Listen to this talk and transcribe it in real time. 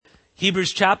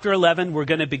Hebrews chapter 11, we're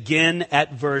going to begin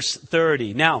at verse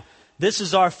 30. Now, this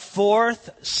is our fourth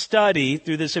study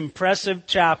through this impressive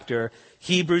chapter,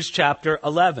 Hebrews chapter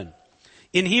 11.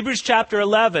 In Hebrews chapter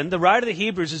 11, the writer of the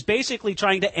Hebrews is basically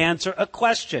trying to answer a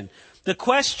question. The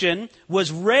question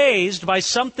was raised by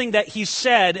something that he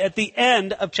said at the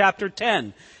end of chapter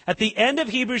 10. At the end of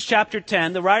Hebrews chapter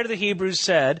 10, the writer of the Hebrews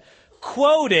said,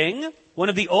 quoting one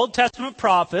of the Old Testament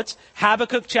prophets,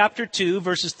 Habakkuk chapter 2,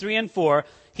 verses 3 and 4,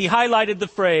 he highlighted the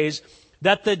phrase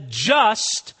that the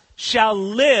just shall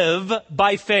live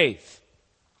by faith.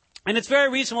 And it's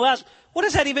very reasonable to ask, what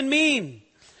does that even mean?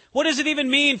 What does it even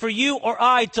mean for you or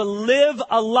I to live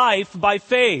a life by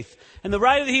faith? And the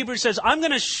writer of the Hebrews says, I'm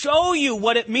going to show you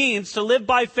what it means to live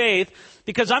by faith,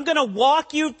 because I'm going to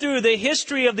walk you through the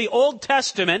history of the Old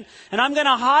Testament, and I'm going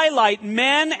to highlight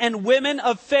men and women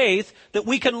of faith that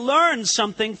we can learn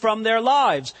something from their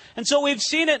lives. And so we've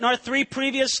seen it in our three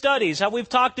previous studies, how we've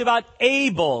talked about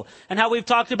Abel, and how we've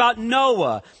talked about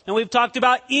Noah, and we've talked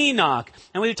about Enoch,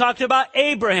 and we've talked about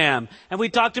Abraham, and we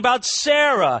talked about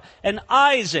Sarah, and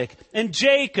Isaac, and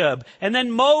Jacob, and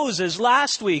then Moses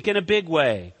last week in a big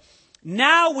way.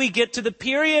 Now we get to the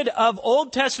period of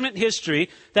Old Testament history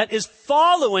that is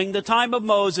following the time of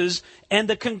Moses and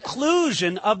the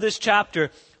conclusion of this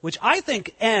chapter, which I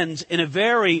think ends in a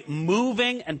very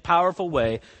moving and powerful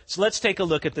way. So let's take a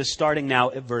look at this starting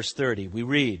now at verse 30. We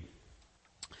read,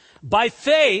 by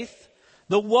faith,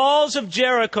 the walls of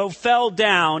Jericho fell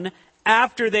down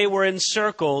after they were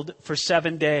encircled for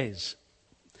 7 days.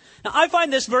 Now I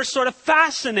find this verse sort of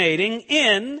fascinating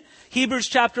in Hebrews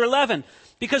chapter 11.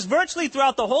 Because virtually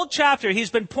throughout the whole chapter,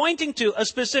 he's been pointing to a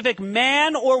specific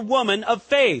man or woman of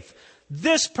faith.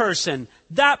 This person,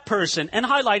 that person, and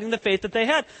highlighting the faith that they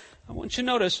had. I want you to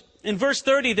notice, in verse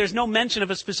 30, there's no mention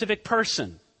of a specific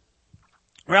person.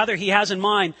 Rather, he has in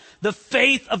mind the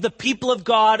faith of the people of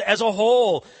God as a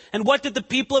whole. And what did the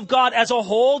people of God as a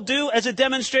whole do as a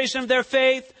demonstration of their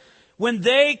faith? When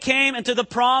they came into the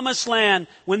promised land,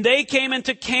 when they came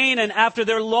into Canaan after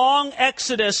their long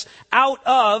exodus out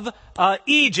of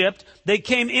Egypt, they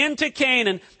came into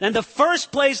Canaan, and the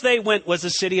first place they went was the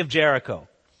city of Jericho.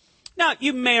 Now,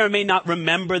 you may or may not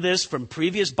remember this from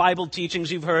previous Bible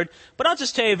teachings you've heard, but I'll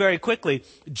just tell you very quickly.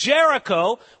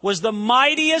 Jericho was the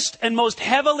mightiest and most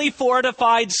heavily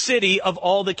fortified city of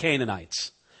all the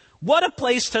Canaanites. What a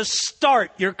place to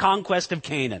start your conquest of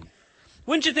Canaan.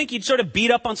 Wouldn't you think you'd sort of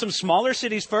beat up on some smaller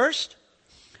cities first?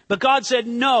 But God said,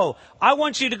 no, I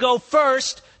want you to go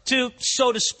first to,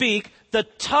 so to speak, the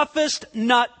toughest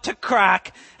nut to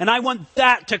crack, and I want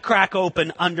that to crack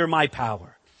open under my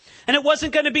power. And it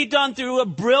wasn't going to be done through a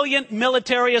brilliant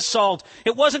military assault.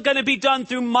 It wasn't going to be done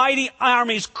through mighty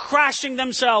armies crashing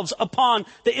themselves upon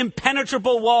the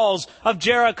impenetrable walls of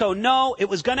Jericho. No, it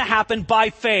was going to happen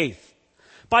by faith.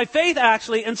 By faith,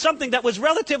 actually, in something that was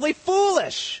relatively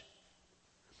foolish.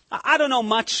 I don't know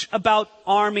much about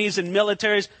armies and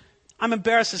militaries. I'm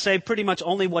embarrassed to say pretty much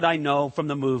only what I know from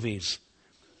the movies.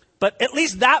 But at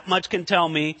least that much can tell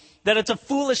me that it's a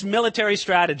foolish military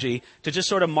strategy to just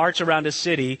sort of march around a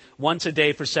city once a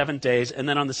day for 7 days, and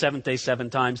then on the 7th day 7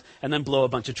 times, and then blow a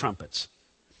bunch of trumpets.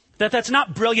 That's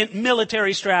not brilliant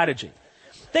military strategy.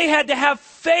 They had to have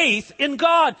faith in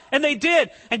God, and they did.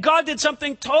 And God did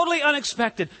something totally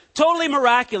unexpected, totally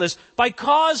miraculous, by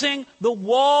causing the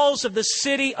walls of the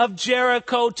city of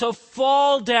Jericho to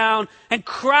fall down and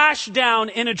crash down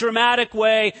in a dramatic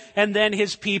way. And then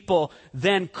his people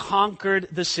then conquered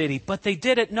the city. But they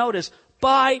did it, notice,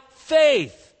 by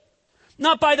faith.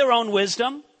 Not by their own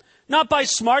wisdom, not by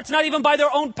smarts, not even by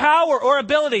their own power or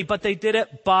ability, but they did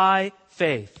it by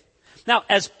faith. Now,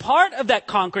 as part of that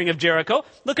conquering of Jericho,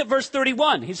 look at verse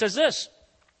 31. He says this,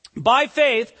 by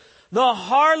faith, the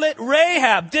harlot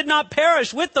Rahab did not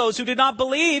perish with those who did not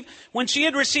believe when she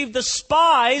had received the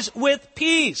spies with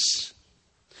peace.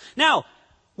 Now,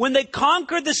 when they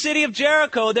conquered the city of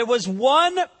Jericho, there was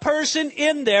one person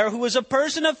in there who was a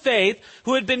person of faith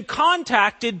who had been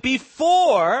contacted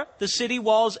before the city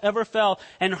walls ever fell.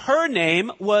 And her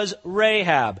name was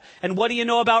Rahab. And what do you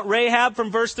know about Rahab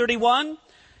from verse 31?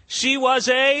 She was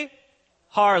a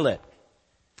harlot.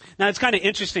 Now, it's kind of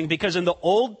interesting because in the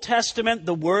Old Testament,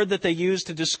 the word that they use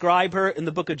to describe her in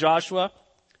the book of Joshua,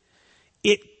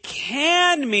 it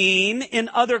can mean in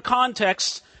other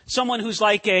contexts someone who's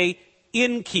like a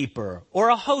innkeeper or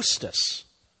a hostess.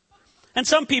 And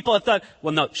some people have thought,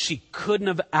 well, no, she couldn't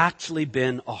have actually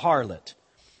been a harlot.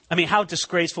 I mean, how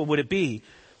disgraceful would it be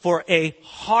for a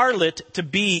harlot to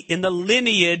be in the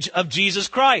lineage of Jesus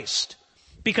Christ?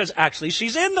 Because actually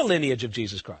she's in the lineage of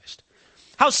Jesus Christ.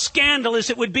 How scandalous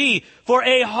it would be for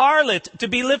a harlot to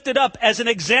be lifted up as an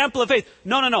example of faith.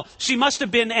 No. She must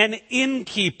have been an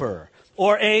innkeeper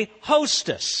or a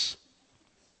hostess.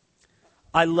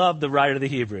 I love the writer of the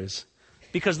Hebrews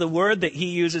because the word that he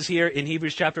uses here in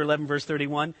Hebrews chapter 11, verse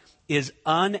 31 is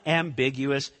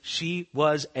unambiguous. She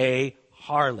was a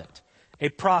harlot, a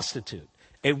prostitute,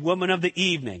 a woman of the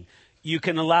evening. You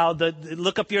can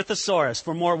look up your thesaurus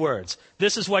for more words.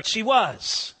 This is what she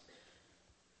was.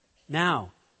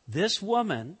 Now, this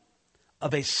woman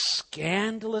of a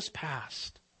scandalous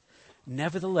past,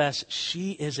 nevertheless,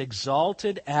 she is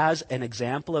exalted as an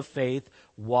example of faith.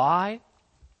 Why?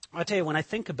 I'll tell you, when I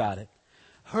think about it,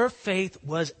 her faith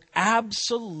was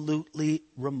absolutely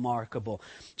remarkable.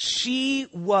 She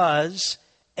was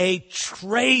a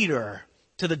traitor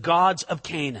to the gods of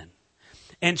Canaan.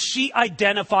 And she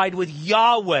identified with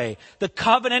Yahweh, the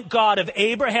covenant God of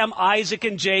Abraham, Isaac,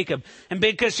 and Jacob. And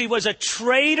because she was a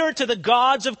traitor to the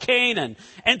gods of Canaan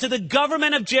and to the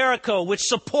government of Jericho, which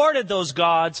supported those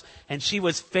gods, and she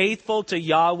was faithful to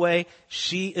Yahweh,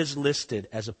 she is listed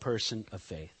as a person of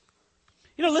faith.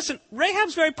 Listen,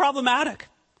 Rahab's very problematic.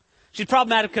 She's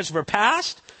problematic because of her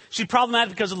past. She's problematic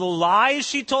because of the lies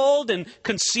she told and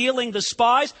concealing the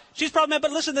spies. She's problematic,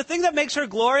 but listen, the thing that makes her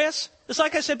glorious, it's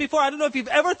like I said before, I don't know if you've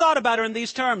ever thought about her in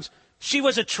these terms. She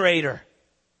was a traitor.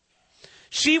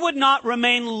 She would not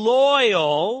remain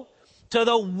loyal to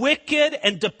the wicked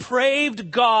and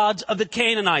depraved gods of the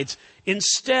Canaanites.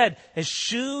 Instead, as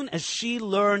soon as she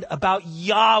learned about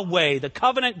Yahweh, the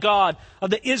covenant God of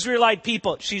the Israelite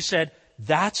people, she said,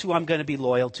 that's who I'm going to be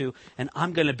loyal to, and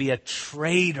I'm going to be a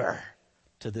traitor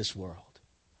to this world.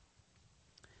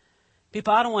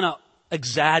 People, I don't want to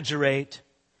exaggerate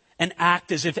and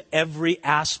act as if every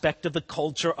aspect of the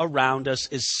culture around us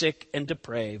is sick and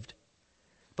depraved.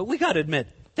 But we got to admit,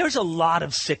 there's a lot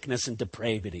of sickness and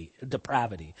depravity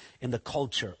in the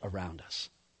culture around us.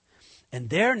 And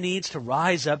there needs to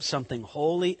rise up something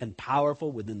holy and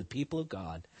powerful within the people of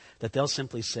God that they'll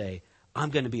simply say, I'm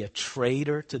going to be a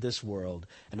traitor to this world,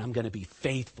 and I'm going to be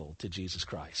faithful to Jesus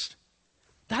Christ.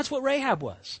 That's what Rahab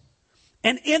was.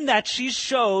 And in that, she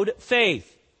showed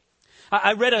faith.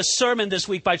 I read a sermon this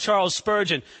week by Charles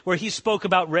Spurgeon where he spoke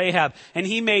about Rahab, and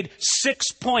he made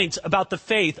 6 points about the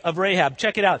faith of Rahab.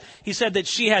 Check it out. He said that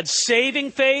she had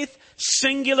saving faith,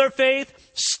 singular faith,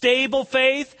 stable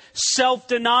faith,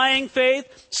 self-denying faith,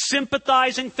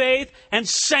 sympathizing faith, and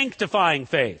sanctifying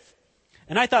faith.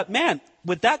 And I thought, man,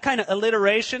 with that kind of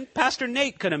alliteration, Pastor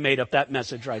Nate could have made up that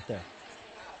message right there.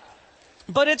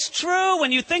 But it's true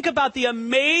when you think about the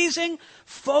amazing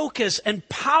focus and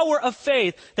power of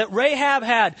faith that Rahab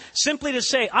had, simply to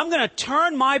say, I'm going to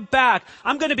turn my back.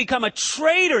 I'm going to become a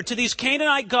traitor to these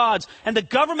Canaanite gods and the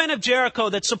government of Jericho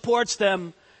that supports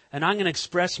them. And I'm going to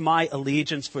express my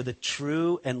allegiance for the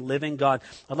true and living God.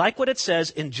 I like what it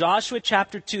says in Joshua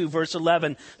chapter 2, verse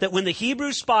 11, that when the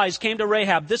Hebrew spies came to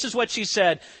Rahab, this is what she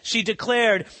said. She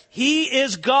declared, He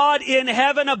is God in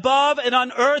heaven above and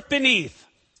on earth beneath.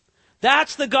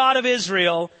 That's the God of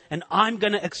Israel, and I'm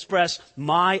going to express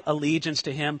my allegiance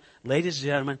to Him. Ladies and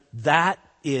gentlemen, that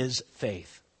is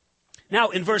faith. Now,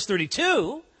 in verse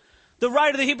 32, the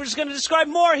writer of the Hebrews is going to describe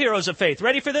more heroes of faith.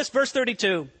 Ready for this? Verse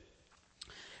 32.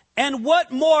 And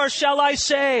what more shall I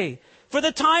say? For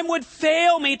the time would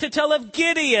fail me to tell of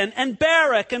Gideon and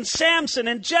Barak and Samson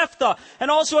and Jephthah,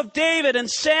 and also of David and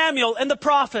Samuel and the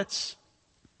prophets.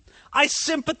 I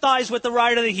sympathize with the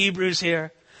writer of the Hebrews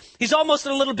here. He's almost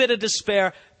in a little bit of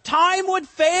despair. Time would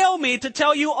fail me to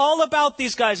tell you all about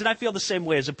these guys. And I feel the same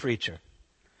way as a preacher.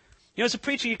 As a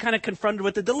preacher, you're kind of confronted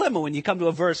with the dilemma when you come to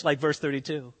a verse like verse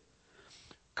 32.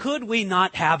 Could we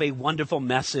not have a wonderful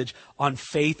message on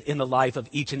faith in the life of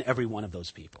each and every one of those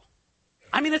people?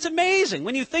 I mean, it's amazing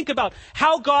when you think about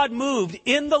how God moved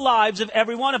in the lives of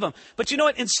every one of them. But you know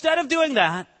what? Instead of doing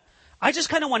that, I just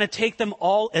kind of want to take them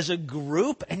all as a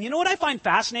group. And you know what I find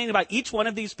fascinating about each one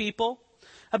of these people?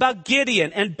 About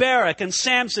Gideon and Barak and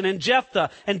Samson and Jephthah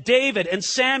and David and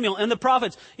Samuel and the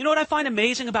prophets. You know what I find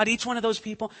amazing about each one of those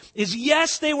people? Is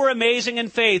yes, they were amazing in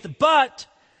faith, but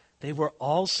they were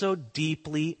also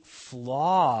deeply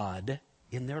flawed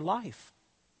in their life.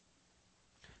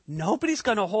 Nobody's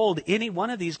going to hold any one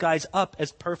of these guys up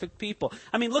as perfect people.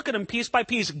 I mean, look at them piece by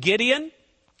piece. Gideon,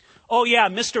 oh yeah,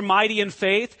 Mr. Mighty in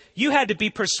faith. You had to be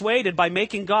persuaded by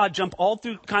making God jump all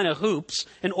through kind of hoops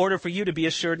in order for you to be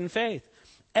assured in faith.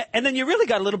 And then you really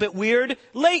got a little bit weird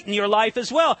late in your life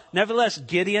as well. Nevertheless,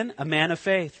 Gideon, a man of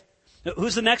faith.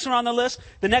 Who's the next one on the list?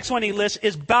 The next one he lists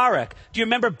is Barak. Do you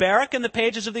remember Barak in the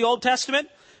pages of the Old Testament?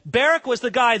 Barak was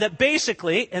the guy that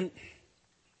basically, and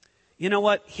you know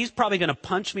what? He's probably going to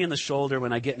punch me in the shoulder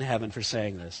when I get in heaven for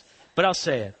saying this. But I'll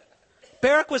say it.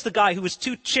 Barak was the guy who was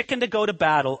too chicken to go to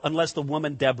battle unless the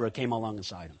woman Deborah came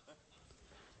alongside him.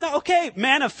 Now, okay,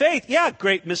 man of faith. Yeah,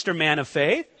 great Mr. Man of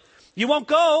faith. You won't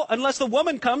go unless the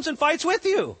woman comes and fights with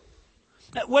you.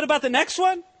 What about the next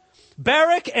one?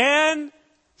 Barak and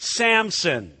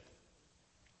Samson.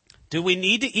 Do we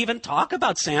need to even talk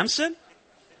about Samson?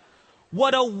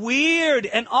 What a weird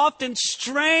and often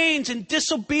strange and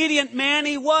disobedient man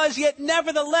he was, yet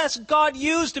nevertheless God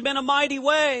used him in a mighty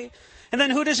way. And then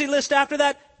who does he list after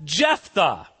that?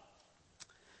 Jephthah.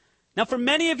 Now for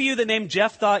many of you, the name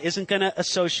Jephthah isn't going to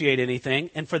associate anything,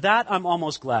 and for that I'm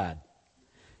almost glad.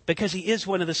 Because he is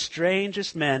one of the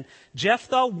strangest men.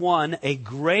 Jephthah won a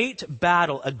great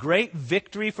battle, a great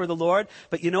victory for the Lord.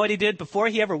 But you know what he did before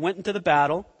he ever went into the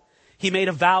battle? He made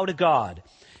a vow to God.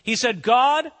 He said,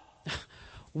 God,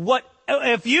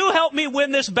 if you help me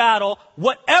win this battle,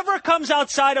 whatever comes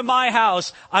outside of my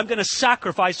house, I'm going to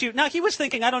sacrifice you. Now, he was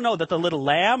thinking, I don't know, that the little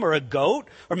lamb or a goat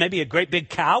or maybe a great big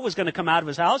cow was going to come out of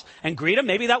his house and greet him.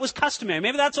 Maybe that was customary.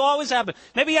 Maybe that's what always happened.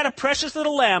 Maybe he had a precious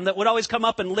little lamb that would always come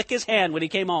up and lick his hand when he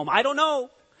came home. I don't know.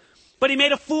 But he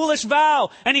made a foolish vow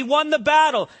and he won the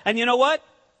battle. And you know what?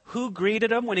 Who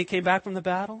greeted him when he came back from the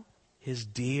battle? His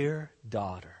dear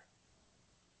daughter.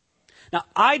 Now,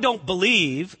 I don't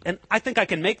believe, and I think I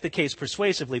can make the case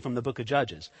persuasively from the book of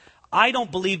Judges, I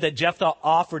don't believe that Jephthah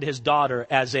offered his daughter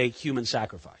as a human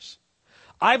sacrifice.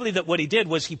 I believe that what he did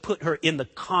was he put her in the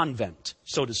convent,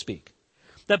 so to speak.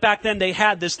 That back then they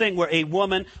had this thing where a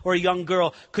woman or a young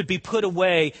girl could be put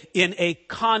away in a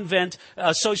convent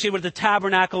associated with the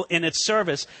tabernacle in its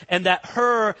service, and that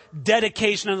her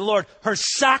dedication to the Lord, her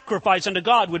sacrifice unto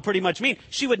God would pretty much mean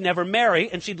she would never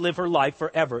marry and she'd live her life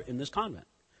forever in this convent.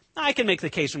 I can make the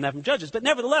case from that from Judges, but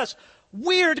nevertheless,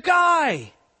 weird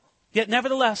guy. Yet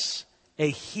nevertheless, a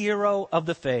hero of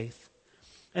the faith.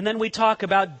 And then we talk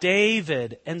about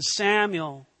David and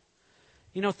Samuel.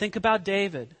 You know, think about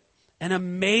David. An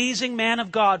amazing man of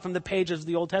God from the pages of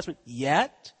the Old Testament,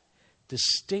 yet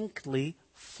distinctly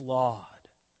flawed.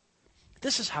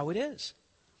 This is how it is.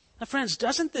 Now, friends,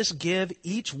 doesn't this give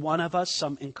each one of us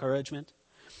some encouragement?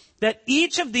 That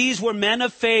each of these were men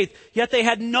of faith, yet they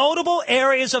had notable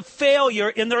areas of failure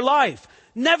in their life.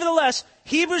 Nevertheless,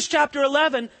 Hebrews chapter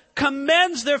 11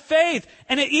 commends their faith,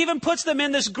 and it even puts them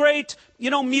in this great,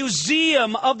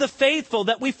 museum of the faithful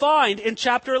that we find in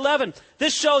chapter 11.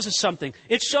 This shows us something.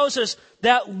 It shows us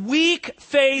that weak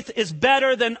faith is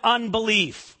better than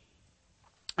unbelief.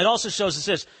 It also shows us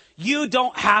this. You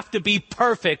don't have to be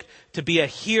perfect to be a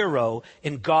hero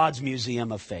in God's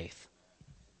museum of faith.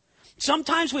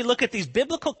 Sometimes we look at these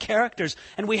biblical characters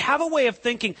and we have a way of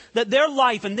thinking that their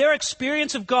life and their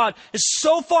experience of God is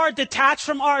so far detached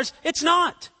from ours. It's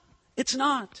not. It's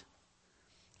not.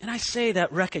 And I say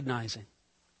that recognizing,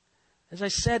 as I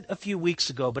said a few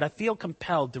weeks ago, but I feel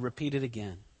compelled to repeat it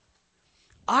again.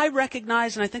 I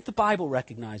recognize, and I think the Bible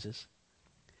recognizes,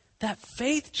 that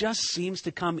faith just seems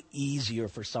to come easier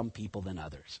for some people than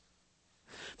others.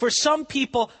 For some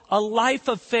people, a life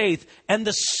of faith and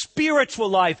the spiritual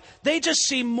life, they just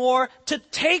seem more to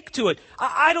take to it.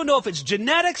 I don't know if it's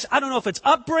genetics. I don't know if it's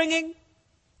upbringing.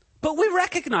 But we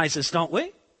recognize this, don't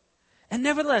we? And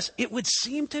nevertheless, it would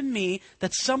seem to me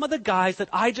that some of the guys that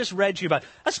I just read to you about,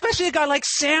 especially a guy like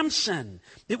Samson,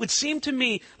 it would seem to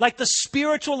me like the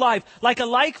spiritual life, like a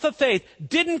life of faith,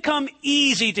 didn't come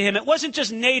easy to him. It wasn't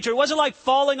just nature. It wasn't like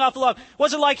falling off the log. It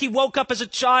wasn't like he woke up as a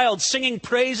child singing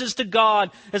praises to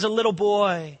God as a little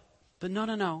boy. But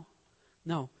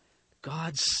no.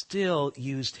 God still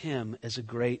used him as a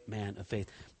great man of faith.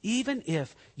 Even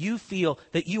if you feel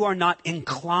that you are not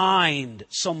inclined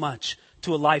so much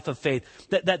to a life of faith,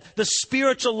 that the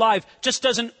spiritual life just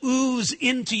doesn't ooze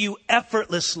into you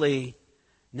effortlessly,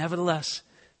 nevertheless,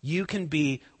 you can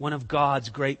be one of God's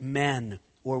great men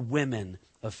or women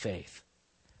of faith.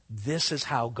 This is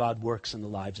how God works in the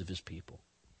lives of his people.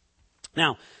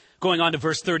 Now, going on to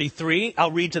verse 33,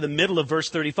 I'll read to the middle of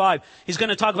verse 35. He's going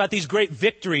to talk about these great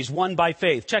victories won by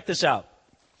faith. Check this out.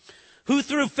 Who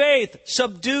through faith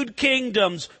subdued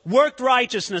kingdoms, worked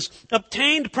righteousness,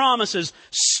 obtained promises,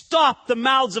 stopped the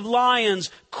mouths of lions,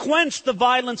 quenched the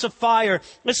violence of fire,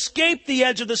 escaped the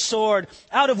edge of the sword,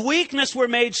 out of weakness were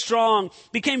made strong,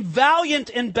 became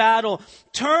valiant in battle,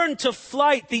 turned to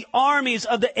flight the armies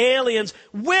of the aliens.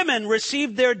 Women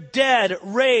received their dead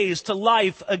raised to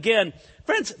life again.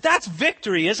 Friends, that's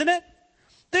victory, isn't it?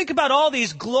 Think about all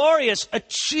these glorious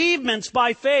achievements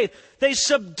by faith. They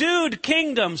subdued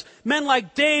kingdoms. Men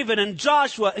like David and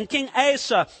Joshua and King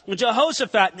Asa and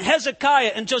Jehoshaphat and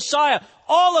Hezekiah and Josiah.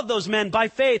 All of those men by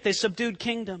faith, they subdued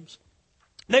kingdoms.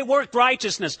 They worked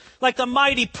righteousness like the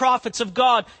mighty prophets of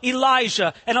God,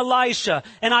 Elijah and Elisha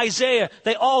and Isaiah.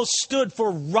 They all stood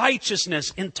for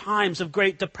righteousness in times of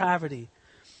great depravity.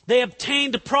 They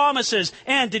obtained promises.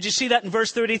 And did you see that in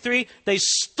verse 33? They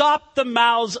stopped the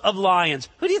mouths of lions.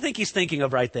 Who do you think he's thinking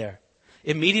of right there?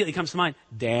 Immediately comes to mind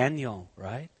Daniel,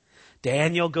 right?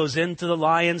 Daniel goes into the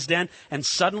lion's den and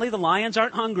suddenly the lions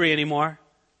aren't hungry anymore.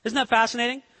 Isn't that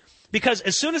fascinating? Because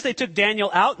as soon as they took Daniel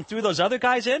out and threw those other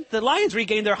guys in, the lions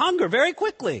regained their hunger very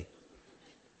quickly.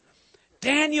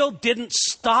 Daniel didn't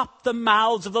stop the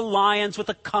mouths of the lions with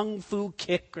a kung fu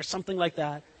kick or something like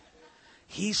that.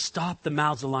 He stopped the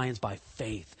mouths of the lions by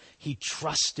faith. He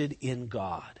trusted in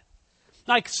God.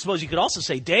 Now, I suppose you could also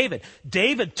say David.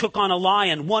 David took on a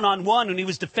lion one-on-one when he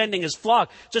was defending his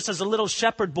flock, just as a little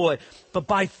shepherd boy. But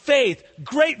by faith,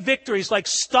 great victories like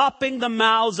stopping the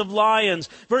mouths of lions.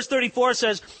 Verse 34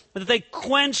 says that they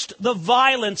quenched the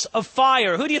violence of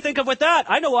fire. Who do you think of with that?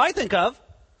 I know who I think of.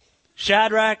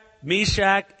 Shadrach,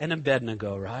 Meshach, and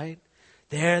Abednego, right?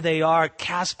 There they are,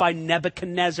 cast by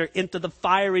Nebuchadnezzar into the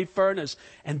fiery furnace,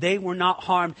 and they were not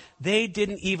harmed. They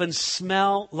didn't even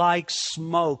smell like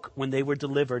smoke when they were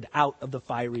delivered out of the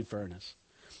fiery furnace.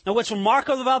 Now, what's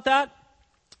remarkable about that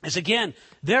is, again,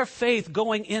 their faith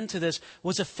going into this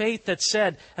was a faith that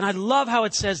said, and I love how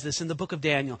it says this in the book of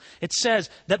Daniel. It says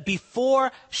that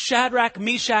before Shadrach,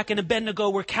 Meshach, and Abednego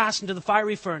were cast into the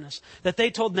fiery furnace, that they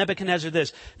told Nebuchadnezzar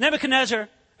this. Nebuchadnezzar,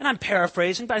 and I'm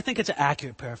paraphrasing, but I think it's an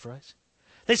accurate paraphrase.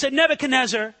 They said,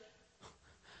 Nebuchadnezzar,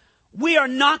 we are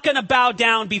not going to bow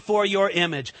down before your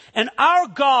image. And our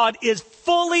God is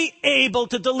fully able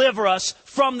to deliver us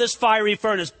from this fiery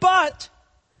furnace. But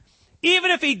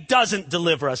even if he doesn't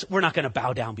deliver us, we're not going to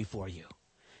bow down before you.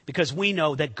 Because we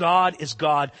know that God is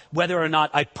God, whether or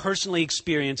not I personally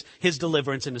experience his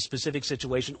deliverance in a specific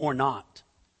situation or not.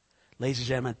 Ladies and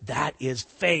gentlemen, that is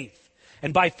faith.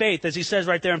 And by faith, as he says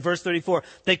right there in verse 34,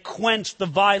 they quenched the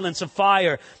violence of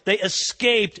fire. They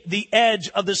escaped the edge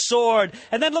of the sword.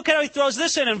 And then look at how he throws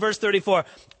this in verse 34.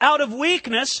 Out of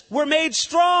weakness were made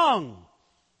strong.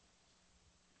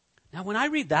 Now, when I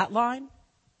read that line,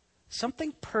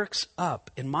 something perks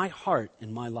up in my heart,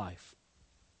 in my life.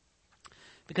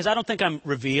 Because I don't think I'm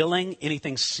revealing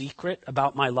anything secret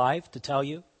about my life to tell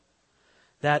you.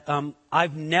 That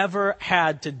I've never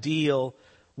had to deal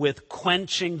with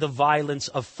quenching the violence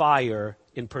of fire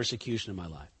in persecution in my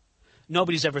life.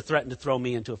 Nobody's ever threatened to throw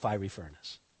me into a fiery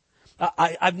furnace.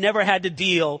 I've never had to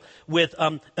deal with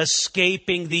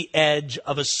escaping the edge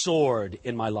of a sword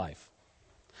in my life.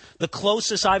 The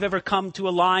closest I've ever come to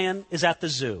a lion is at the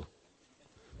zoo.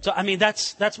 So, I mean,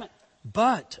 that's my,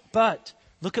 but,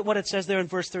 look at what it says there in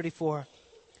verse 34.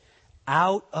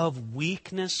 Out of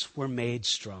weakness were made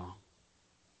strong.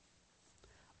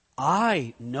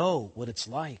 I know what it's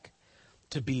like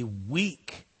to be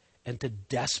weak and to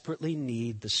desperately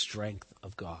need the strength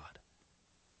of God.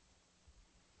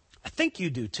 I think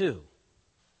you do too.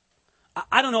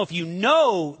 I don't know if you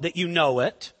know that you know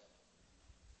it,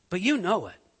 but you know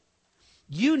it.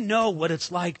 You know what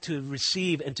it's like to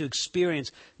receive and to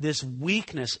experience this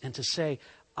weakness and to say,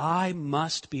 I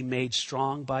must be made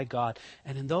strong by God.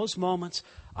 And in those moments,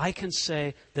 I can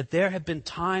say that there have been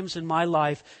times in my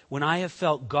life when I have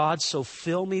felt God so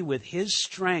fill me with his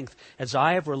strength as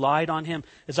I have relied on him,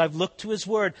 as I've looked to his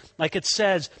word. Like it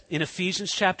says in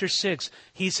Ephesians chapter 6,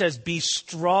 he says, be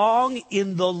strong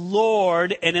in the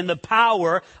Lord and in the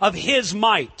power of his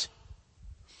might.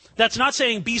 That's not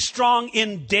saying be strong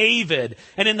in David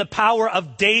and in the power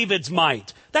of David's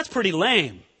might. That's pretty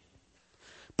lame.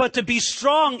 But to be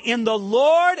strong in the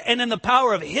Lord and in the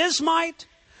power of his might,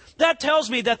 that tells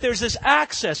me that there's this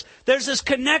access, there's this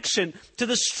connection to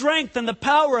the strength and the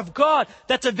power of God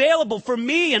that's available for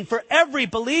me and for every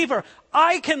believer.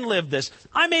 I can live this.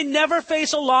 I may never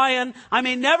face a lion. I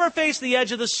may never face the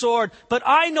edge of the sword, but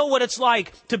I know what it's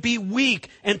like to be weak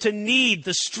and to need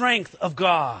the strength of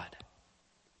God.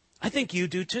 I think you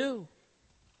do too.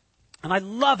 And I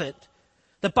love it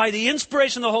that by the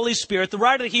inspiration of the Holy Spirit, the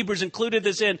writer of the Hebrews included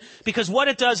this in, because what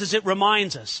it does is it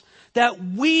reminds us that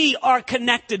we are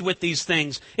connected with these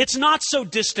things. It's not so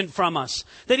distant from us.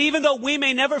 That even though we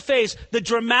may never face the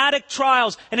dramatic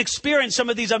trials and experience some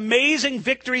of these amazing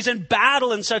victories in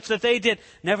battle and such that they did,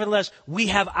 nevertheless, we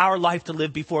have our life to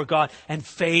live before God, and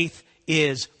faith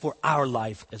is for our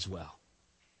life as well.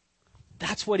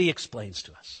 That's what he explains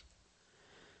to us.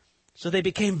 So they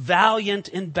became valiant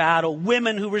in battle,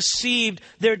 women who received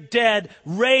their dead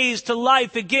raised to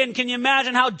life again. Can you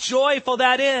imagine how joyful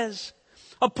that is?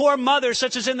 A poor mother,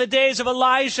 such as in the days of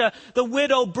Elijah, the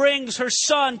widow brings her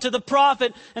son to the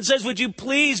prophet and says, would you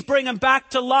please bring him back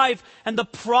to life? And the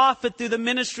prophet, through the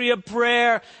ministry of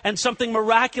prayer and something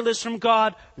miraculous from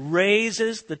God,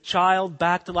 raises the child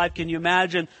back to life. Can you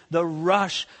imagine the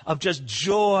rush of just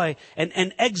joy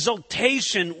and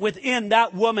exultation within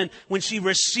that woman when she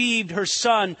received her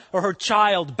son or her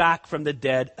child back from the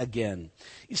dead again?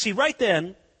 You see, right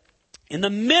then, in the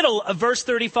middle of verse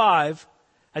 35,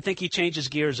 I think he changes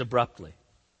gears abruptly.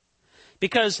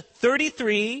 Because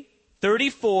 33,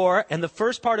 34, and the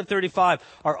first part of 35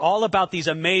 are all about these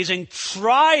amazing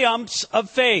triumphs of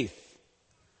faith.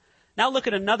 Now look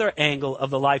at another angle of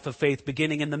the life of faith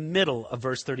beginning in the middle of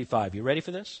verse 35. You ready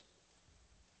for this?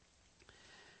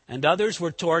 And others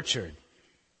were tortured,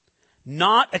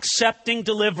 not accepting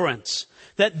deliverance,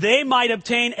 that they might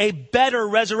obtain a better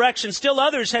resurrection. Still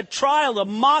others had trial of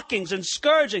mockings and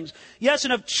scourgings, yes,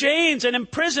 and of chains and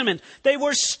imprisonment. They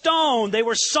were stoned, they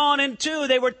were sawn in two,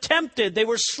 they were tempted, they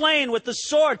were slain with the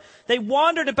sword. They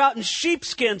wandered about in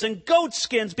sheepskins and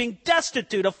goatskins, being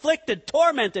destitute, afflicted,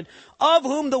 tormented, of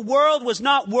whom the world was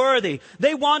not worthy.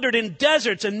 They wandered in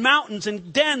deserts and mountains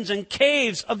and dens and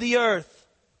caves of the earth.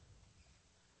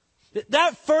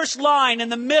 That first line in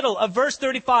the middle of verse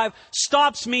 35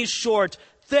 stops me short.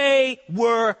 They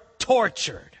were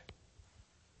tortured.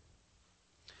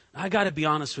 I got to be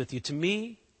honest with you. To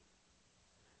me,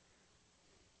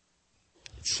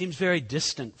 it seems very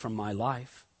distant from my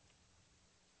life.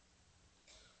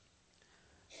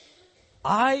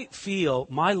 I feel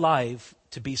my life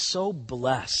to be so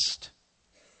blessed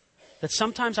that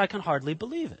sometimes I can hardly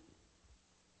believe it.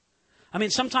 I mean,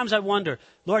 sometimes I wonder,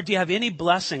 Lord, do you have any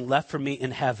blessing left for me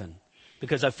in heaven?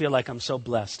 Because I feel like I'm so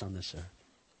blessed on this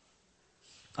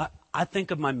earth. I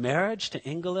think of my marriage to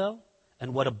Ingalil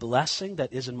and what a blessing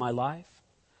that is in my life.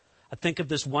 I think of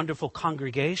this wonderful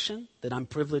congregation that I'm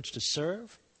privileged to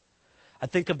serve. I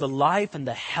think of the life and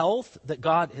the health that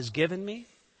God has given me.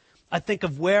 I think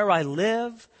of where I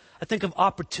live. I think of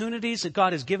opportunities that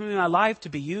God has given me in my life to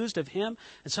be used of Him.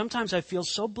 And sometimes I feel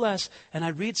so blessed, and I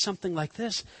read something like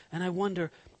this, and I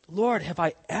wonder, Lord, have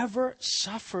I ever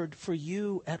suffered for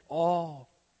you at all?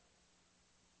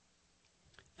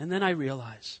 And then I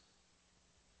realize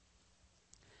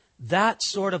that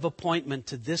sort of appointment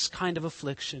to this kind of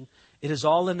affliction, it is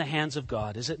all in the hands of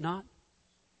God, is it not?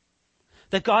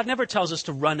 That God never tells us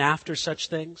to run after such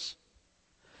things.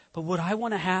 But what I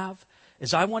want to have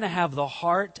is I want to have the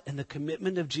heart and the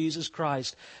commitment of Jesus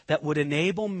Christ that would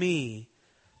enable me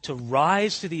to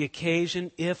rise to the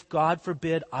occasion if, God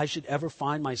forbid, I should ever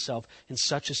find myself in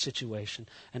such a situation.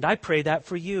 And I pray that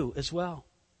for you as well.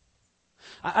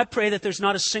 I pray that there's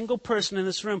not a single person in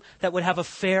this room that would have a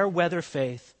fair weather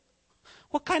faith.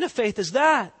 What kind of faith is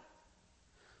that?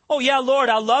 Oh yeah, Lord,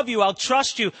 I'll love you. I'll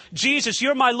trust you. Jesus,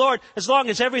 you're my Lord as long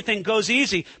as everything goes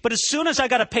easy. But as soon as I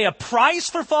got to pay a price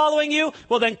for following you,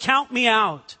 well then count me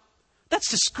out.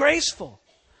 That's disgraceful.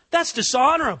 That's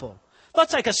dishonorable.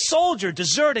 That's like a soldier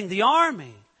deserting the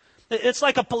army. It's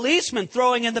like a policeman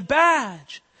throwing in the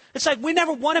badge. It's like we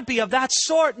never want to be of that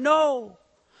sort. No.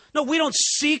 No, we don't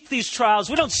seek these trials.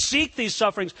 We don't seek these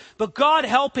sufferings. But God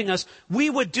helping us, we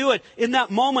would do it in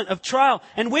that moment of trial.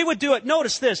 And we would do it.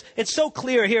 Notice this. It's so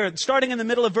clear here. Starting in the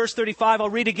middle of verse 35, I'll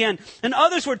read again. And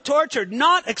others were tortured,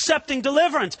 not accepting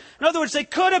deliverance. In other words, they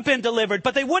could have been delivered,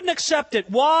 but they wouldn't accept it.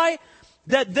 Why?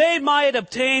 That they might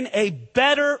obtain a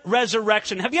better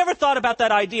resurrection. Have you ever thought about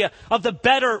that idea of the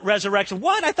better resurrection?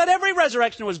 What? I thought every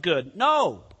resurrection was good.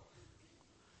 No.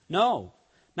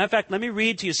 Matter of fact, let me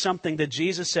read to you something that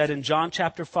Jesus said in John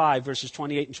chapter 5, verses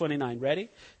 28 and 29. Ready?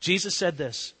 Jesus said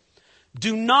this.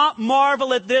 Do not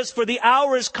marvel at this, for the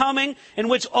hour is coming in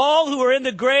which all who are in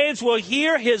the graves will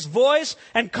hear His voice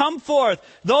and come forth.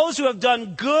 Those who have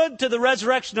done good to the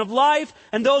resurrection of life,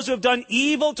 and those who have done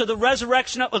evil to the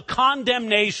resurrection of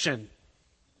condemnation.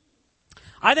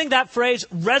 I think that phrase,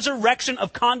 resurrection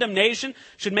of condemnation,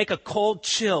 should make a cold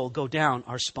chill go down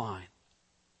our spine.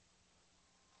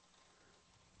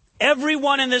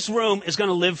 Everyone in this room is going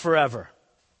to live forever.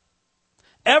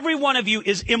 Every one of you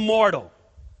is immortal.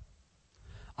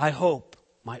 I hope,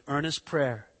 my earnest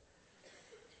prayer,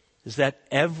 is that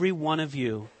every one of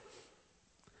you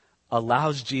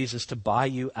allows Jesus to buy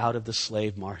you out of the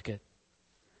slave market.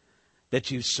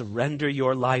 That you surrender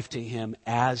your life to Him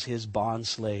as His bond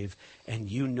slave, and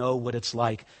you know what it's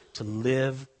like to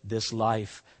live this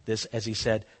life, this, as He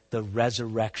said, the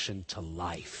resurrection to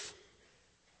life.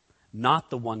 Not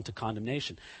the one to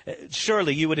condemnation.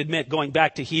 Surely you would admit, going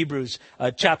back to Hebrews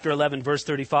chapter 11, verse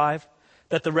 35,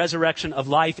 that the resurrection of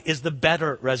life is the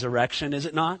better resurrection, is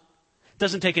it not? It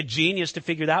doesn't take a genius to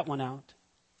figure that one out.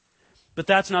 But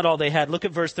that's not all they had. Look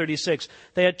at verse 36.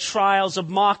 They had trials of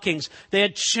mockings. They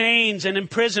had chains and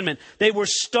imprisonment. They were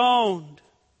stoned.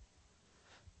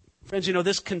 Friends, you know,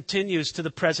 this continues to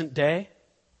the present day.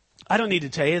 I don't need to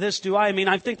tell you this, do I? I mean,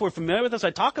 I think we're familiar with this.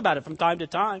 I talk about it from time to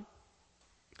time.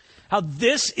 How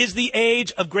this is the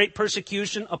age of great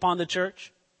persecution upon the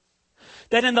church.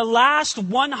 That in the last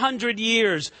 100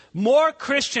 years, more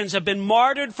Christians have been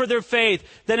martyred for their faith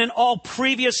than in all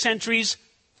previous centuries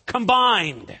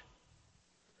combined.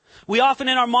 We often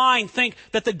in our mind think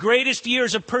that the greatest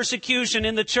years of persecution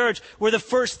in the church were the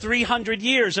first 300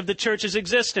 years of the church's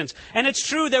existence. And it's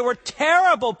true, there were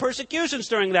terrible persecutions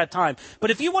during that time.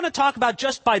 But if you want to talk about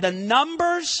just by the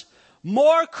numbers,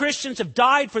 more Christians have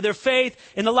died for their faith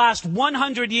in the last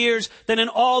 100 years than in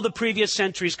all the previous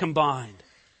centuries combined.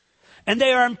 And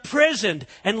they are imprisoned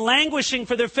and languishing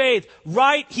for their faith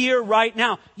right here, right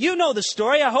now. You know the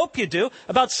story, I hope you do,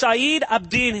 about Saeed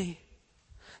Abdini.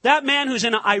 That man who's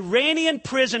in an Iranian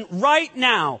prison right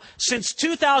now since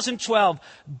 2012,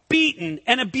 beaten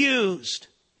and abused.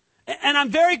 And I'm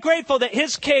very grateful that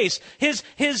his case, his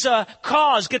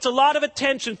cause gets a lot of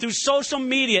attention through social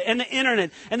media and the internet.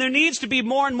 And there needs to be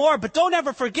more and more. But don't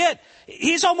ever forget,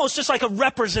 he's almost just like a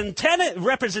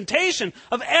representation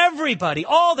of everybody,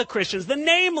 all the Christians, the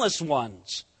nameless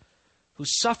ones who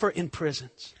suffer in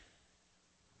prisons.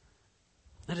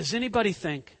 Now, does anybody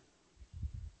think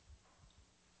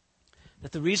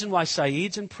that the reason why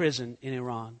Saeed's in prison in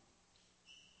Iran,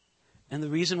 and the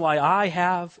reason why I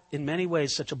have, in many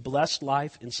ways, such a blessed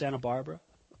life in Santa Barbara,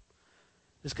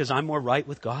 is because I'm more right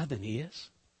with God than he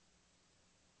is?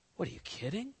 What, are you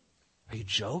kidding? Are you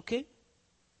joking?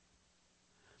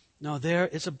 No, there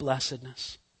is a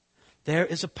blessedness. There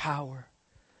is a power.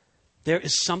 There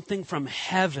is something from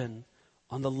heaven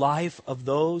on the life of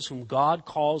those whom God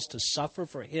calls to suffer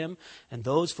for him and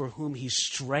those for whom he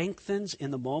strengthens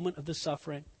in the moment of the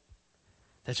suffering.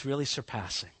 That's really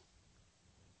surpassing.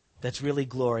 That's really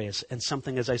glorious and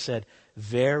something, as I said,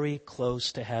 very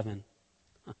close to heaven.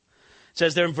 It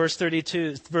says there in verse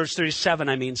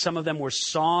 37, some of them were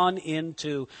sawn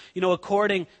into. You know,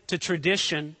 according to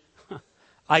tradition,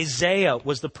 Isaiah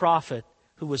was the prophet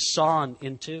who was sawn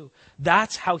in two.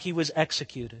 That's how he was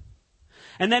executed.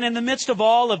 And then in the midst of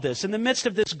all of this, in the midst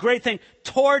of this great thing,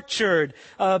 tortured,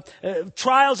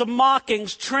 trials of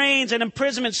mockings, trains and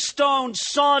imprisonment, stoned,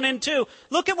 sawn in two.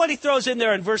 Look at what he throws in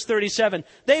there in verse 37.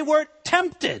 They were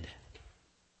tempted.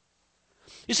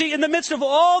 You see, in the midst of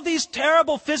all these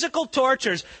terrible physical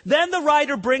tortures, then the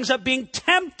writer brings up being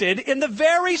tempted in the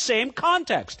very same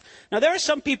context. Now, there are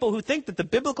some people who think that the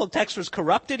biblical text was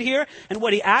corrupted here, and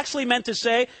what he actually meant to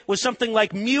say was something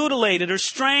like mutilated or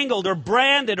strangled or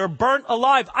branded or burnt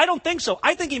alive. I don't think so.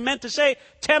 I think he meant to say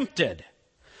tempted.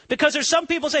 Because there's some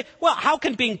people who say, well, how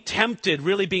can being tempted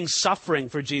really being suffering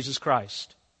for Jesus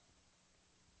Christ?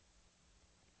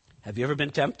 Have you ever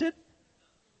been tempted?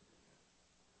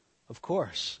 Of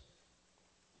course.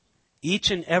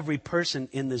 Each and every person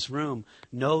in this room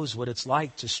knows what it's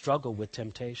like to struggle with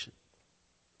temptation.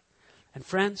 And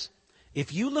friends,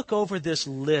 if you look over this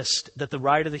list that the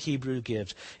writer of the Hebrew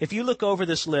gives, if you look over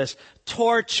this list,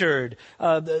 tortured,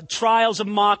 trials of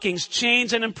mockings,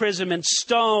 chains and imprisonment,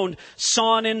 stoned,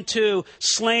 sawn in two,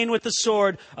 slain with the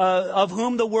sword, of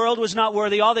whom the world was not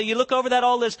worthy, all that, you look over that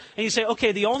all list and you say,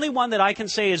 okay, the only one that I can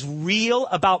say is real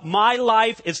about my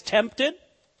life is tempted.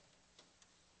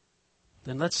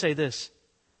 Then let's say this,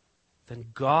 then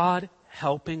God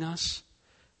helping us,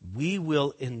 we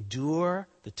will endure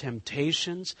the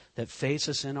temptations that face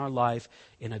us in our life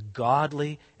in a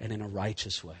godly and in a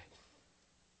righteous way.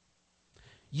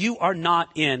 You are not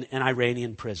in an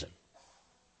Iranian prison.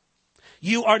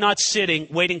 You are not sitting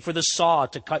waiting for the saw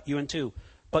to cut you in two,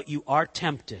 but you are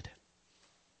tempted.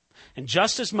 And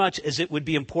just as much as it would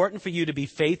be important for you to be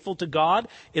faithful to God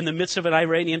in the midst of an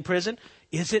Iranian prison,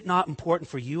 is it not important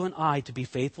for you and I to be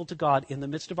faithful to God in the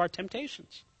midst of our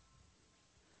temptations?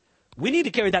 We need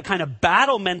to carry that kind of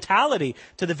battle mentality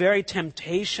to the very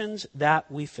temptations that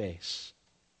we face.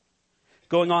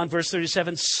 Going on, verse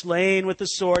 37, slain with the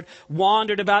sword,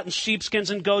 wandered about in sheepskins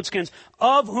and goatskins,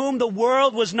 of whom the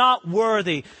world was not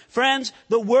worthy. Friends,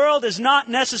 the world is not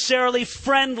necessarily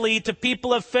friendly to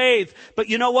people of faith. But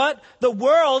you know what? The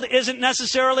world isn't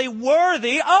necessarily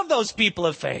worthy of those people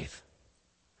of faith.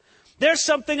 There's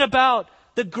something about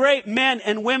the great men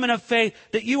and women of faith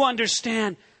that you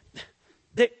understand.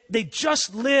 They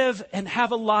just live and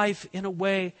have a life in a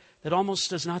way that almost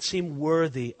does not seem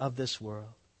worthy of this world.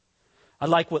 I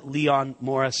like what Leon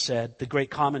Morris said, the great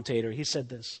commentator. He said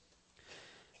this: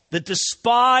 the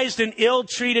despised and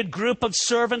ill-treated group of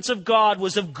servants of God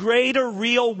was of greater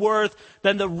real worth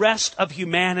than the rest of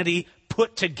humanity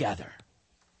put together.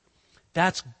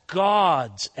 That's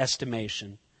God's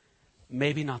estimation,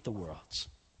 maybe not the world's.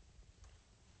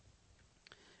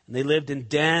 And they lived in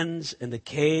dens and the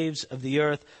caves of the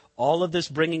earth. All of this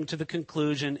bringing to the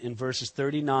conclusion in verses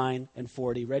 39 and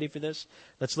 40. Ready for this?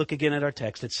 Let's look again at our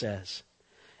text. It says,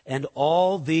 and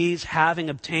all these, having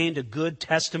obtained a good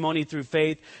testimony through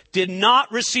faith, did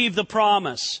not receive the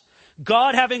promise.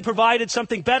 God having provided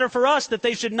something better for us, that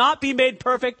they should not be made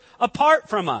perfect apart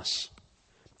from us.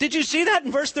 Did you see that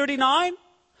in verse 39?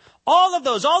 All of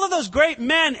those great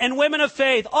men and women of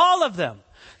faith, all of them.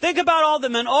 Think about all of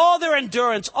them and all their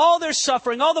endurance, all their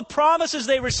suffering, all the promises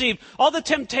they received, all the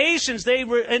temptations they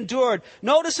endured.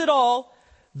 Notice it all.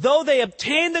 Though they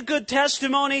obtained the good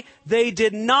testimony, they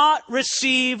did not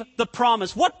receive the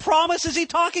promise. What promise is he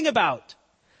talking about?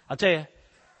 I'll tell you,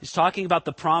 he's talking about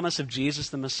the promise of Jesus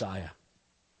the Messiah.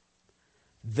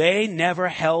 They never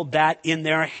held that in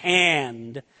their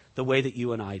hand the way that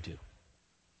you and I do.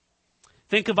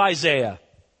 Think of Isaiah.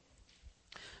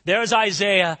 There's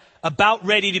Isaiah about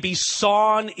ready to be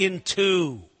sawn in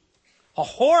two. A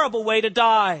horrible way to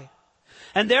die.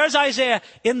 And there's Isaiah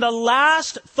in the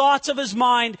last thoughts of his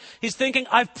mind. He's thinking,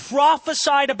 I've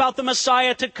prophesied about the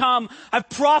Messiah to come. I've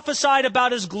prophesied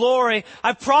about his glory.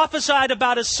 I've prophesied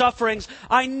about his sufferings.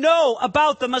 I know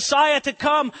about the Messiah to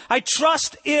come. I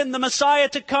trust in the Messiah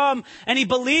to come. And he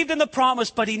believed in the promise,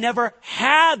 but he never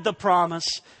had the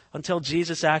promise until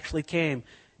Jesus actually came.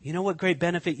 You know what great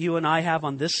benefit you and I have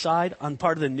on this side, on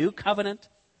part of the new covenant?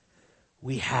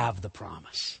 We have the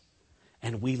promise,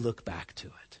 and we look back to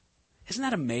it. Isn't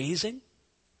that amazing?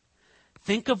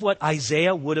 Think of what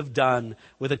Isaiah would have done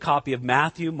with a copy of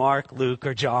Matthew, Mark, Luke,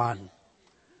 or John.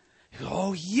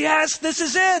 Oh, yes, this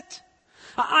is it.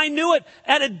 I knew it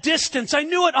at a distance. I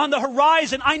knew it on the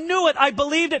horizon. I knew it. I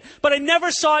believed it, but I never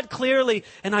saw it clearly.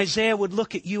 And Isaiah would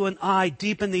look at you and I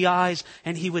deep in the eyes,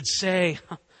 and he would say,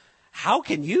 how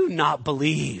can you not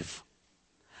believe?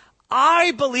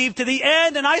 I believed to the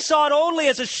end, and I saw it only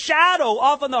as a shadow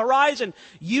off on the horizon.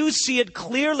 You see it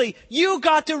clearly. You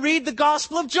got to read the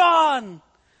Gospel of John.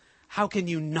 How can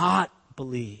you not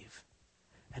believe?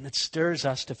 And it stirs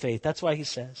us to faith. That's why he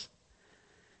says,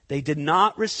 they did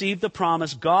not receive the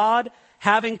promise, God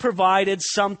having provided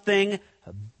something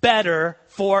better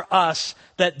for us,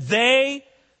 that they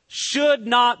should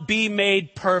not be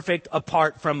made perfect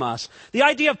apart from us. The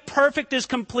idea of perfect is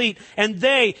complete. And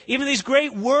they, even these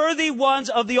great worthy ones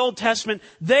of the Old Testament,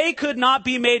 they could not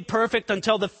be made perfect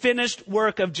until the finished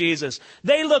work of Jesus.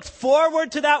 They looked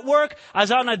forward to that work as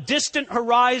on a distant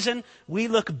horizon. We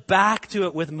look back to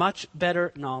it with much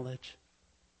better knowledge.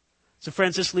 So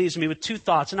friends, this leaves me with two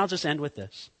thoughts, and I'll just end with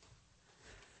this.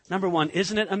 Number one,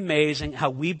 isn't it amazing how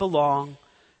we belong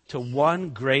to one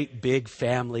great big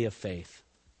family of faith?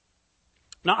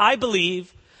 Now, I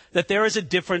believe that there is a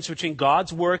difference between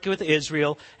God's work with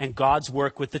Israel and God's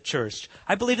work with the church.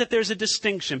 I believe that there's a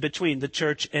distinction between the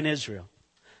church and Israel.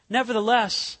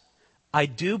 Nevertheless, I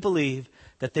do believe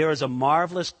that there is a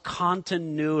marvelous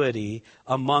continuity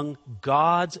among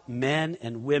God's men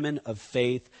and women of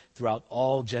faith throughout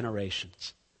all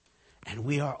generations. And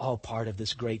we are all part of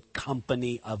this great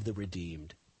company of the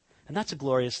redeemed. And that's a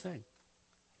glorious thing.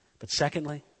 But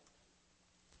secondly,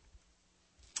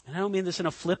 and I don't mean this in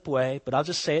a flip way, but I'll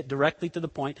just say it directly to the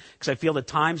point because I feel the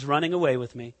time's running away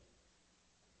with me.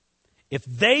 If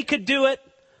they could do it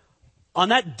on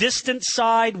that distant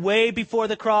side way before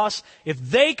the cross, if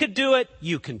they could do it,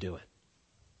 you can do it.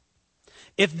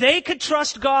 If they could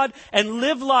trust God and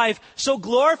live life so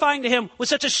glorifying to Him with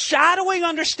such a shadowing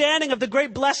understanding of the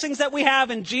great blessings that we have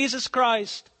in Jesus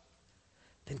Christ,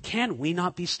 then can we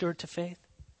not be stirred to faith?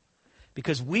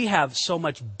 Because we have so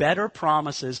much better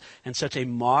promises and such a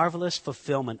marvelous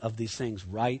fulfillment of these things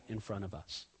right in front of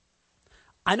us.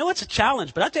 I know it's a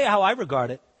challenge, but I'll tell you how I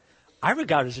regard it. I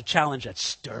regard it as a challenge that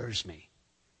stirs me.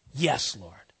 Yes,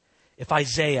 Lord. If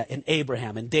Isaiah and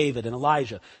Abraham and David and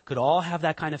Elijah could all have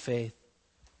that kind of faith,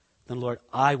 then Lord,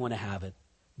 I want to have it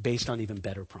based on even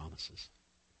better promises.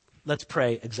 Let's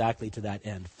pray exactly to that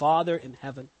end. Father in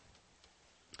heaven,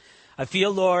 I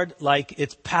feel, Lord, like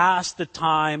it's past the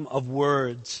time of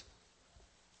words.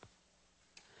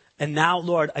 And now,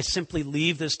 Lord, I simply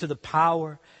leave this to the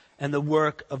power and the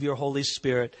work of your Holy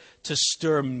Spirit to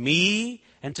stir me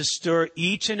and to stir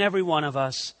each and every one of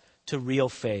us to real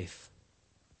faith.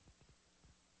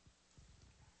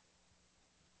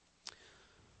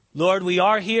 Lord, we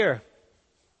are here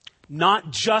not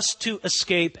just to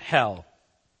escape hell,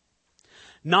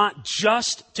 not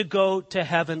just to go to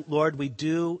heaven. Lord, we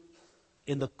do,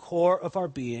 in the core of our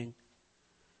being,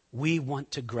 we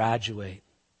want to graduate.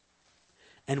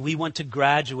 And we want to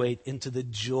graduate into the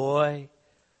joy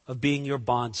of being your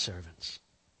bondservants.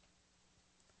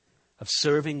 of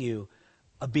serving you,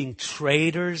 of being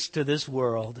traitors to this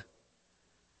world,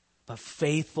 but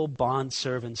faithful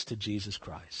bondservants to Jesus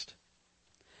Christ.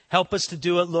 Help us to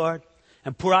do it, Lord,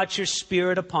 and pour out your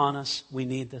Spirit upon us. We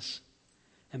need this.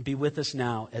 And be with us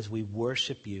now as we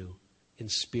worship you in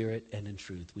spirit and in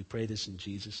truth. We pray this in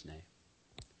Jesus' name.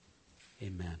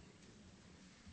 Amen.